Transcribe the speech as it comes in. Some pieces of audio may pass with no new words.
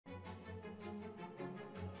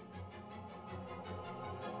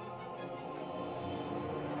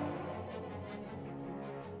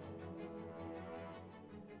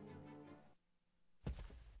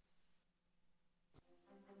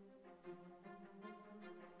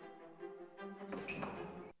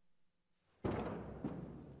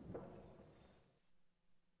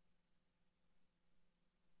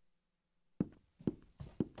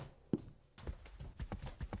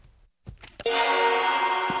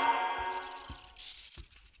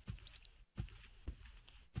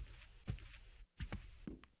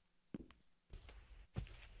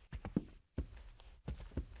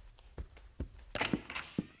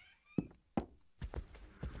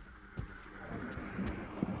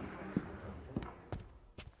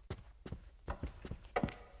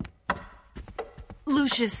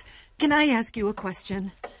Lucius, can I ask you a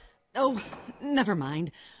question? Oh, never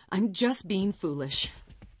mind. I'm just being foolish.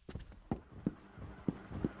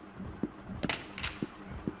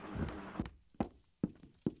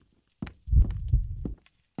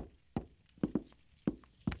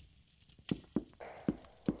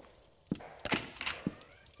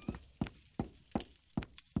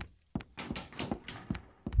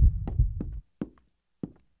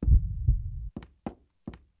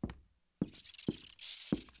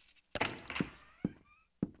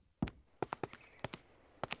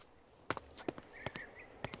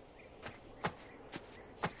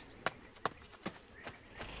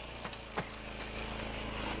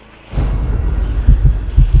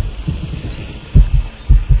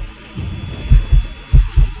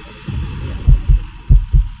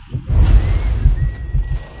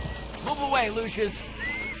 Move away, Lucius.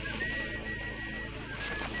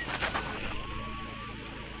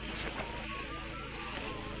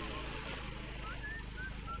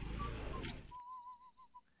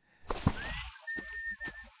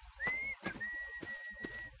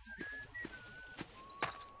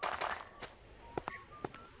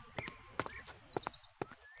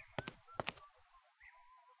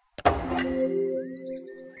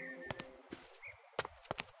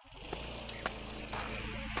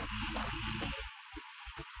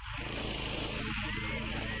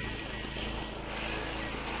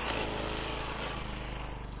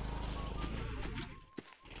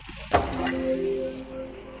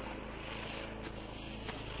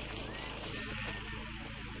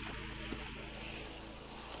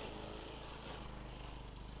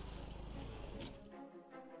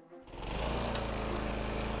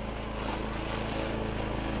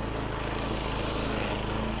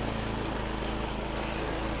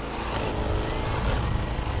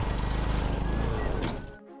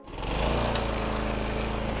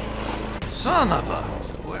 Son of a...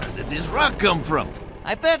 Where did this rock come from?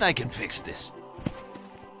 I bet I can fix this.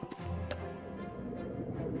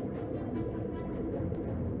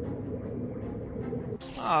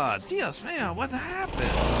 Ah, Dios mío, what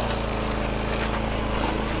happened?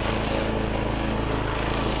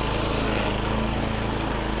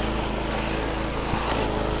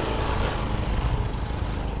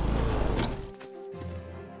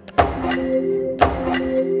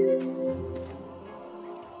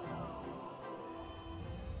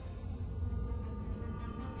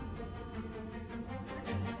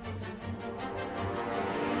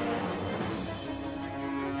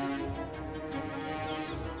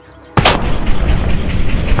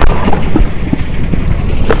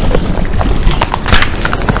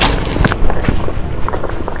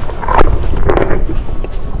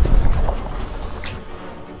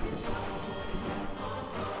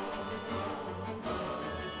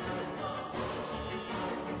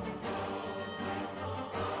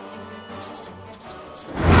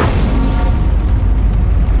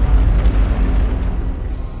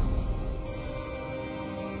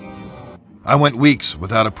 I went weeks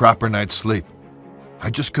without a proper night's sleep. I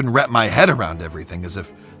just couldn't wrap my head around everything, as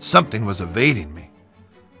if something was evading me.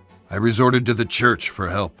 I resorted to the church for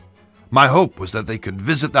help. My hope was that they could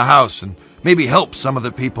visit the house and maybe help some of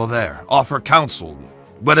the people there, offer counsel,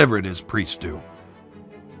 whatever it is priests do.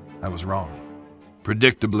 I was wrong.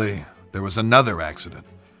 Predictably, there was another accident,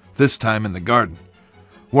 this time in the garden.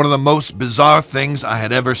 One of the most bizarre things I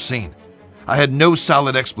had ever seen. I had no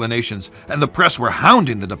solid explanations, and the press were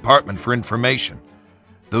hounding the department for information.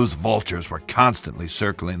 Those vultures were constantly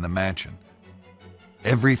circling the mansion.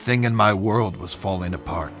 Everything in my world was falling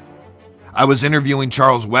apart. I was interviewing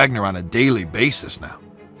Charles Wagner on a daily basis now.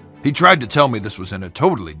 He tried to tell me this was in a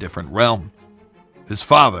totally different realm. His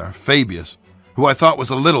father, Fabius, who I thought was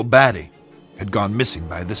a little batty, had gone missing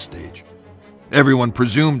by this stage. Everyone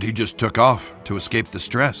presumed he just took off to escape the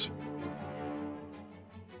stress.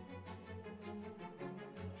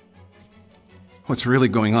 What's really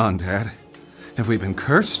going on, Dad? Have we been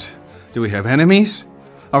cursed? Do we have enemies?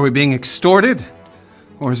 Are we being extorted?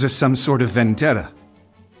 Or is this some sort of vendetta?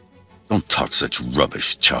 Don't talk such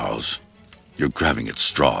rubbish, Charles. You're grabbing at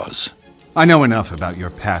straws. I know enough about your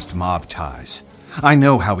past mob ties. I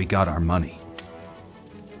know how we got our money.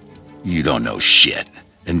 You don't know shit,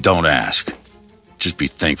 and don't ask. Just be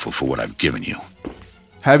thankful for what I've given you.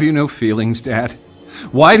 Have you no feelings, Dad?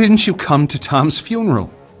 Why didn't you come to Tom's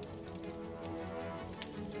funeral?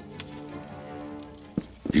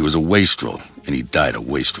 He was a wastrel, and he died a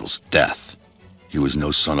wastrel's death. He was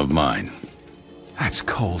no son of mine. That's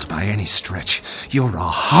cold by any stretch. You're a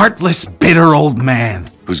heartless, bitter old man.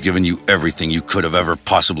 Who's given you everything you could have ever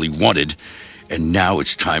possibly wanted, and now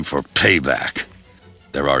it's time for payback.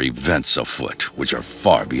 There are events afoot which are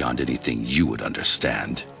far beyond anything you would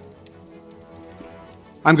understand.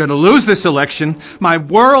 I'm gonna lose this election. My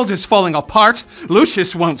world is falling apart.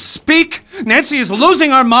 Lucius won't speak. Nancy is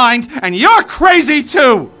losing her mind, and you're crazy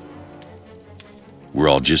too! We're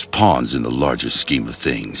all just pawns in the larger scheme of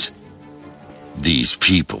things. These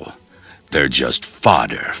people, they're just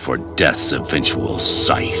fodder for death's eventual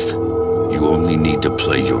scythe. You only need to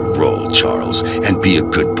play your role, Charles, and be a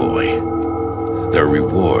good boy. There are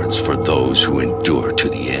rewards for those who endure to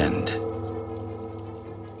the end.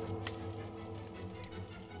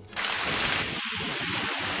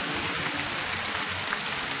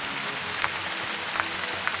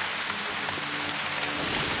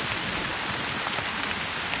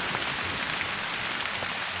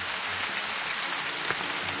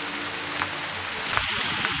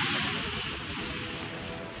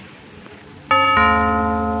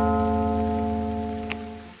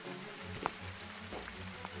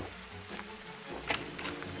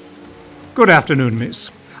 Good afternoon, miss.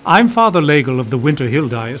 I'm Father Legel of the Winter Hill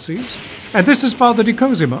Diocese, and this is Father de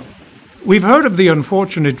Cosima. We've heard of the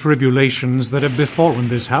unfortunate tribulations that have befallen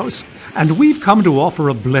this house, and we've come to offer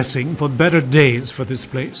a blessing for better days for this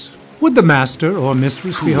place. Would the master or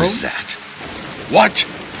mistress be Who home? is that? What?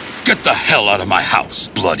 Get the hell out of my house,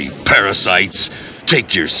 bloody parasites!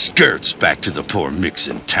 Take your skirts back to the poor micks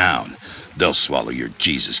in town. They'll swallow your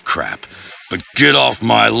Jesus crap. But get off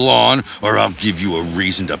my lawn, or I'll give you a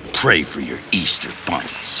reason to pray for your Easter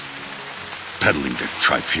bunnies. Peddling their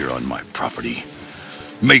tripe here on my property.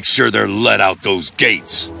 Make sure they're let out those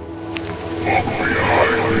gates.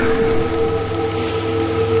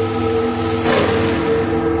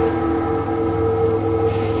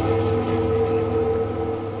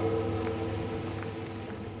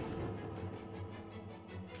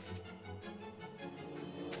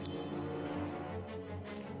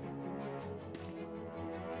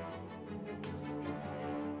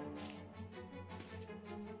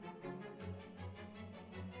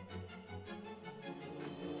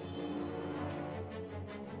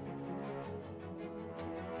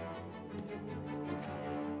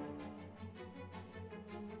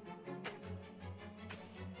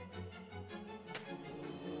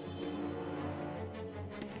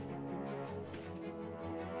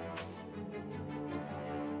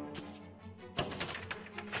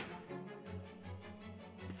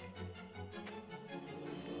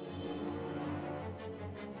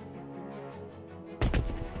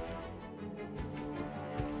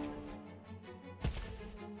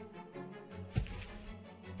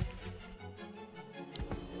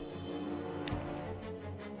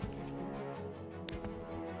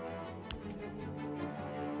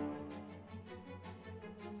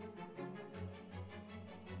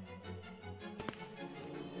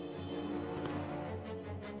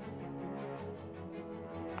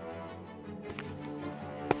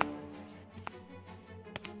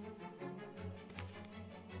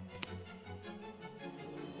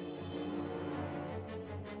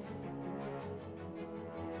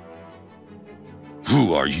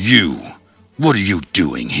 Who are you? What are you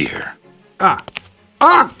doing here?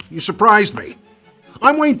 You surprised me.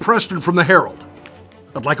 I'm Wayne Preston from the Herald.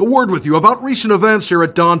 I'd like a word with you about recent events here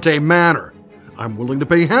at Dante Manor. I'm willing to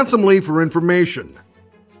pay handsomely for information.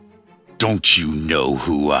 Don't you know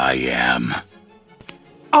who I am?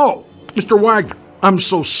 Oh, Mr. Wagner, I'm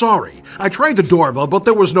so sorry. I tried the doorbell, but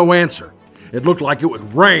there was no answer. It looked like it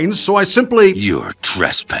would rain, so I simply... You're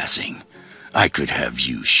trespassing. I could have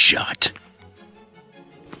you shot.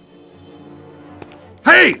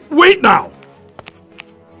 Hey, wait now!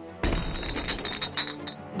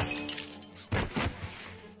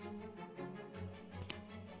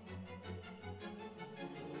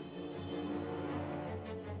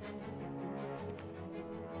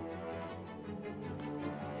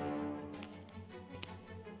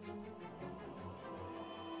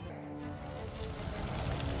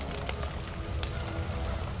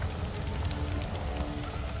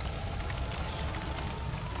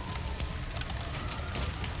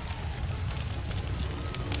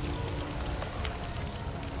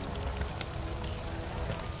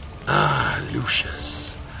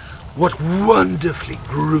 Lucius, what wonderfully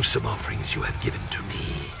gruesome offerings you have given to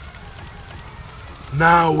me.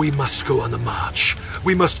 Now we must go on the march.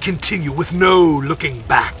 We must continue with no looking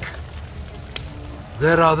back.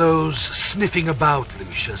 There are those sniffing about,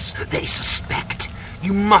 Lucius. They suspect.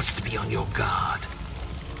 You must be on your guard.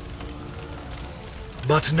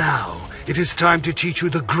 But now, it is time to teach you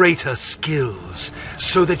the greater skills,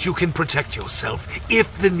 so that you can protect yourself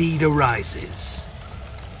if the need arises.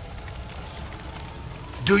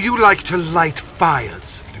 Do you like to light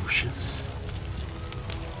fires, Lucius?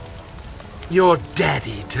 Your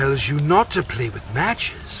daddy tells you not to play with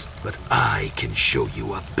matches, but I can show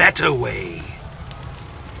you a better way.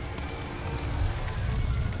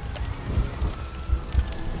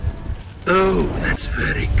 Oh, that's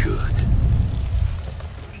very good.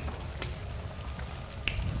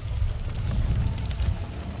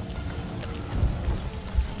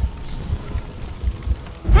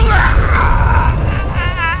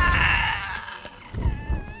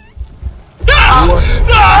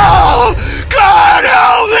 No! God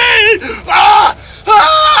help me!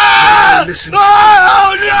 Now listen.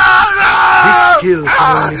 Oh, no! This skill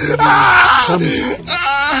can only be used sometimes,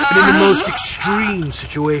 and in the most extreme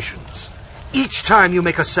situations. Each time you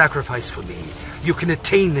make a sacrifice for me, you can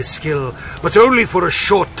attain this skill, but only for a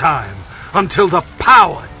short time, until the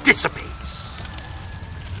power dissipates.